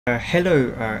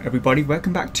Hello everybody,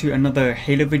 welcome back to another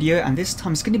Halo video, and this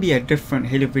time it's going to be a different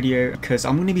Halo video because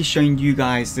I'm going to be showing you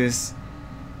guys this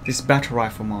battle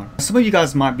rifle mod. Some of you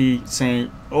guys might be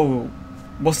saying, oh,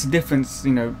 what's the difference,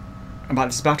 about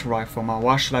this battle rifle mod?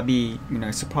 Why should I be,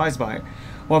 surprised by it?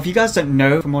 Well, if you guys don't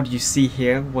know, the mod you see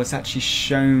here was actually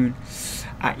shown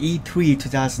at E3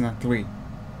 2003.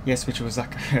 Yes, which was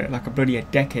like a bloody a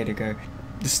decade ago.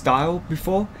 The style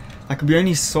before, we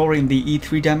only saw it in the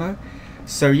E3 demo.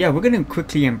 So yeah, we're gonna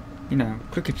quickly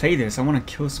quickly play this. I want to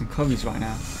kill some coveys right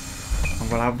now.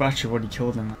 Well, I've actually already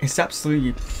killed them. It's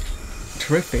absolutely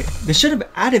terrific. They should have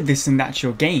added this in the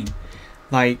actual game.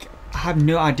 I have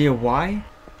no idea why.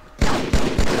 You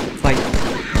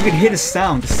can hear the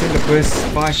sound, the single burst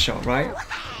fire shot, right?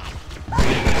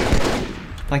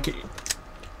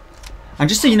 And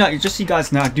just so you know, just so you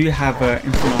guys know, I do have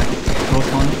infinite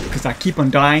health on because I keep on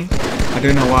dying. I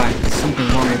don't know why. There's something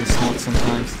wrong with this mod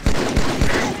sometimes.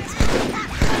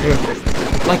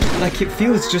 It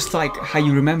feels just like how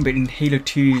you remember it in Halo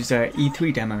 2's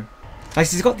E3 demo.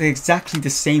 It's got exactly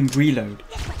the same reload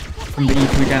from the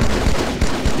E3 demo.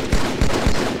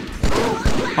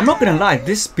 I'm not gonna lie,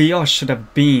 this BR should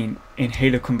have been in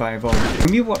Halo Combat Evolved.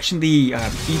 When we were watching the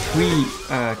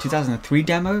E3 2003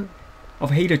 demo of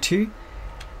Halo 2,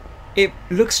 it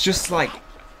looks just like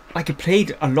it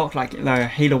played a lot like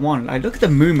Halo 1. Look at the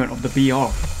movement of the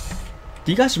BR.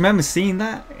 Do you guys remember seeing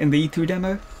that in the E3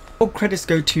 demo? All credits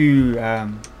go to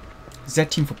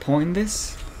zTeam for porting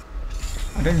this.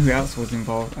 I don't know who else was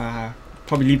involved.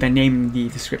 Probably leave their name in the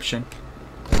description.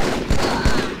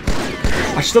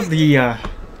 I just love the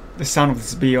sound of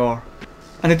this BR.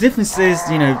 And the difference is,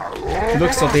 the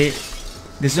looks of it.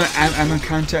 There's no ammo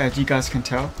counter, as you guys can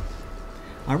tell.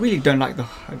 I really don't like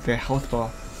the health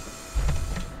bar.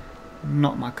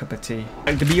 Not my cup of tea.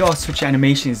 The BR switch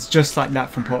animation is just like that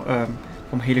from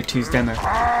Halo 2's demo.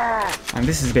 And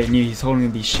this is a bit new. He's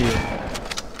holding the shield.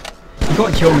 He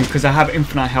can't kill me because I have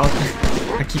infinite health.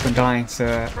 I keep on dying, so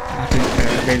I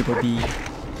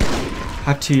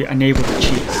have to enable the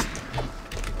cheats.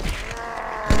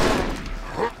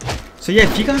 So yeah,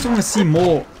 if you guys want to see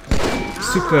more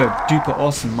super duper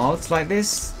awesome mods like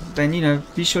this, then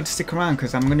be sure to stick around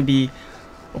because I'm going to be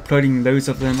uploading loads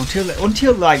of them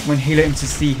until when Halo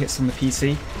MCC hits on the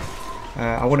PC.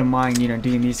 I wouldn't mind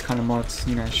doing these kind of mods,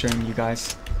 showing you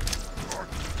guys.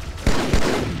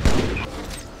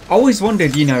 I always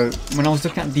wondered, when I was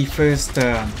looking at the first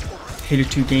Halo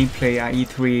 2 gameplay at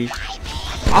E3,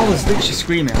 I was literally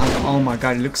screaming. I was like, oh my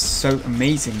god, it looks so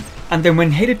amazing. And then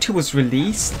when Halo 2 was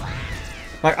released,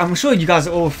 I'm sure you guys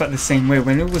all felt the same way.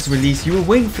 When it was released, you were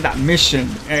waiting for that mission.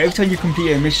 Every time you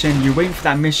complete a mission, you're waiting for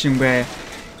that mission where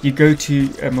you go to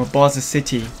Mobaza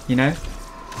City,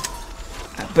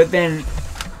 But then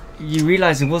you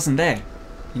realize it wasn't there,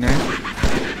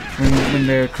 When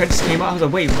the credits came out, I was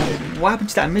like, wait, what happened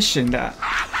to that mission that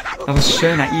was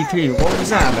shown at E3? What was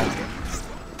that about?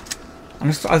 And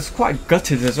I was quite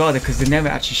gutted as well because they never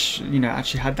actually,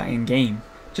 actually had that in game.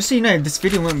 Just so you know, this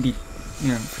video won't be,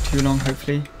 for too long,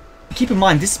 hopefully. Keep in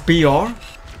mind, this BR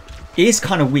is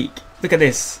kind of weak. Look at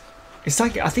this. It's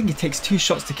like, I think it takes 2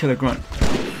 shots to kill a grunt.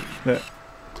 Look.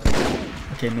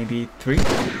 Okay, maybe 3.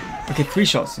 Okay, 3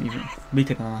 shots, even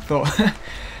weaker than I thought.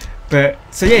 But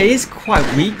so yeah, it is quite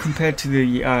weak compared to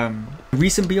the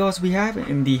recent BRs we have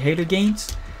in the Halo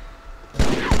games.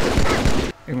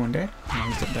 Anyone there? No,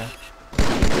 he's up there.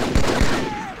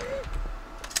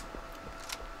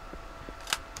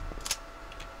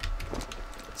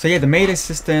 So yeah, the melee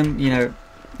system,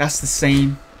 that's the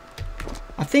same.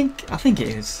 I think it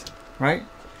is, right?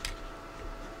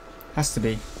 Has to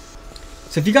be.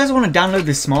 So if you guys want to download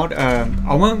this mod,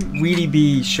 I won't really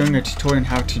be showing a tutorial on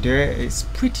how to do it. It's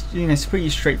pretty, it's pretty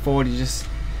straightforward. It's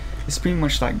pretty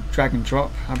much like drag and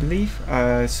drop, I believe.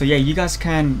 So yeah, you guys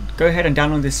can go ahead and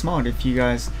download this mod if you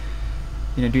guys,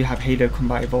 do have Halo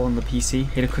Combat Evolved on the PC,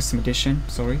 Halo Custom Edition.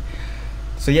 Sorry.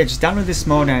 So yeah, just download this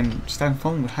mod and just have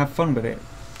fun with it.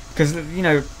 Because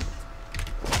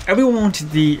everyone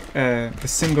wanted the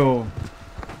single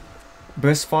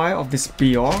burst fire of this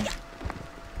BR.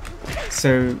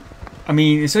 So, I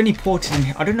mean, it's only ported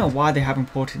in... I don't know why they haven't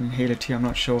ported in Halo 2, I'm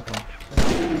not sure. So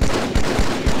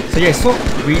yeah, it's not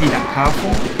really that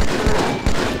powerful.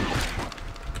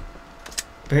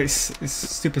 But it's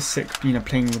super sick,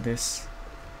 playing with this.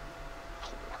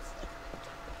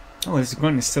 Oh, this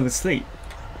grunt is still asleep.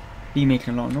 Be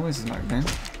making a lot of noises like that.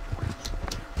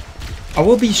 I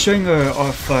will be showing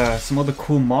off some other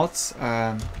cool mods.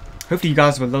 Hopefully you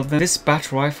guys will love them. This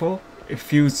battle rifle, it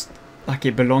feels like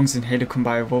it belongs in Halo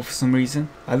Combat Evolved for some reason.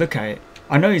 I look at it.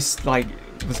 I know it's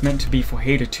was meant to be for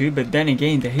Halo 2, but then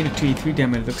again, the Halo 2 E3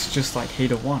 demo looks just like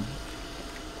Halo 1.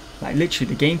 Like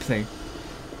literally, the gameplay.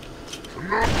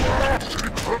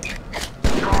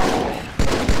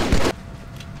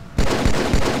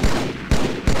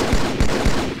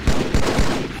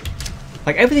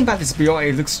 Like everything about this BR,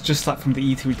 it looks just like from the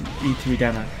E3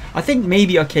 demo. I think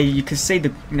maybe, okay, you could say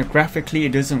that, you know, graphically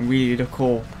it doesn't really look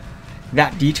all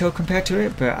that detailed compared to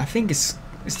it, but I think it's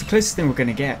the closest thing we're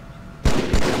gonna get.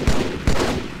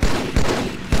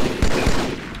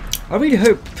 I really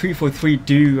hope 343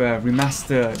 do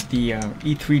remaster the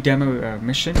E3 demo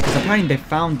mission, because apparently they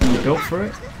found the build for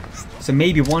it. So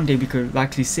maybe one day we could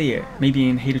likely see it. Maybe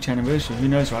in Halo 2 Anniversary. Who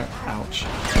knows, right? Ouch.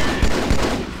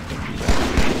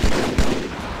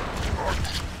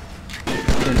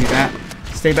 Don't do that.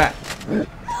 Stay back.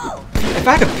 If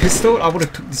I had a pistol, I would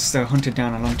have took this hunter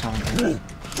down a long time ago.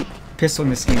 Pistol in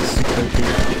this game is super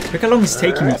OP. Look how long it's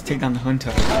taking me to take down the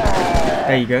hunter.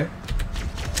 There you go.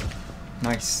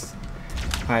 Nice.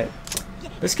 Alright.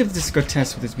 Let's give this a good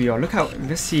test with this VR. Look how,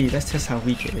 let's test how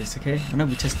weak it is, okay? I know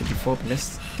we tested before, but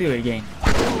let's do it again.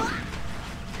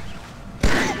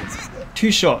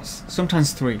 2 shots,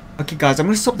 sometimes 3. Okay guys, I'm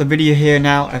going to stop the video here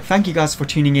now. Thank you guys for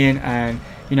tuning in, and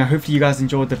you know, hopefully you guys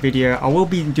enjoyed the video. I will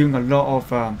be doing a lot of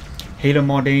Halo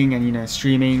modding and, you know,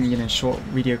 streaming, you know, short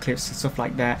video clips and stuff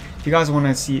like that. If you guys want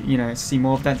to see, you know, see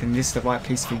more of that, then this is the right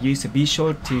place for you. So be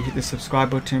sure to hit the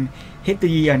subscribe button, hit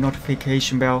the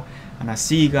notification bell, and I'll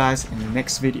see you guys in the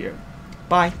next video.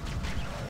 Bye.